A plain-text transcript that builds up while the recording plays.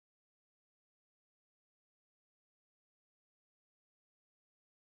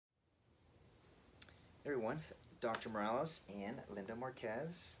Everyone, Dr. Morales and Linda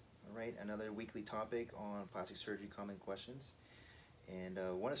Marquez. All right, another weekly topic on plastic surgery common questions. And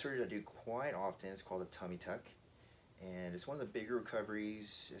one of the surgeries I do quite often is called a tummy tuck. And it's one of the bigger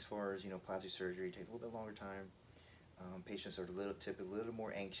recoveries as far as, plastic surgery. It takes a little bit longer time. Patients are typically a little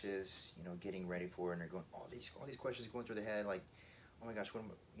more anxious, getting ready for it, and they're going, all these questions going through their head, like, oh my gosh, what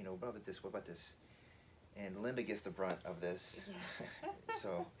about this, what about this? And Linda gets the brunt of this. Yeah.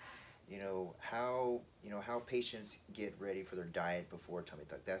 So, how patients get ready for their diet before tummy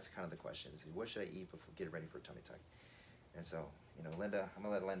tuck. That's kind of the question. Is what should I eat before get ready for a tummy tuck? And so, Linda, I'm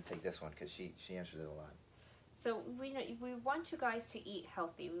gonna let Linda take this one because she answers it a lot. So we want you guys to eat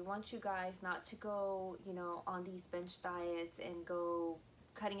healthy. We want you guys not to go, on these bench diets and go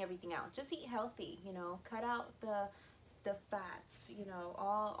cutting everything out. Just eat healthy, cut out the fats,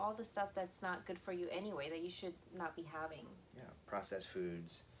 all the stuff that's not good for you anyway, that you should not be having. Yeah, processed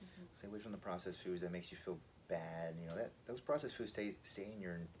foods. Mm-hmm. Stay away from the processed foods that makes you feel bad. Those processed foods stay in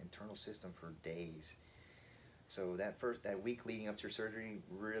your internal system for days. So that week leading up to your surgery,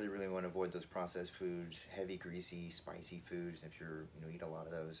 really want to avoid those processed foods, heavy, greasy, spicy foods. If you're eat a lot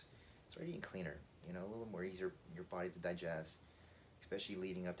of those, start eating cleaner. A little more easier your body to digest, especially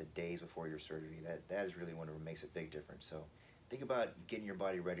leading up to days before your surgery. That is really when it makes a big difference. So think about getting your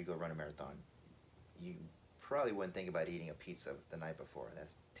body ready to go run a marathon. You probably wouldn't think about eating a pizza the night before.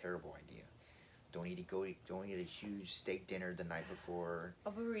 That's a terrible idea. Don't eat a huge steak dinner the night before.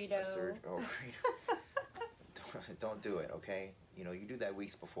 A burrito. Burrito. Don't do it, okay? You do that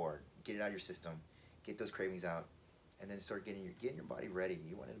weeks before. Get it out of your system. Get those cravings out, and then start getting your body ready.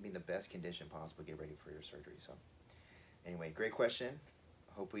 You want it to be in the best condition possible. Get ready for your surgery. So, anyway, great question.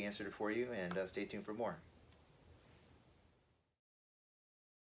 Hope we answered it for you, and stay tuned for more.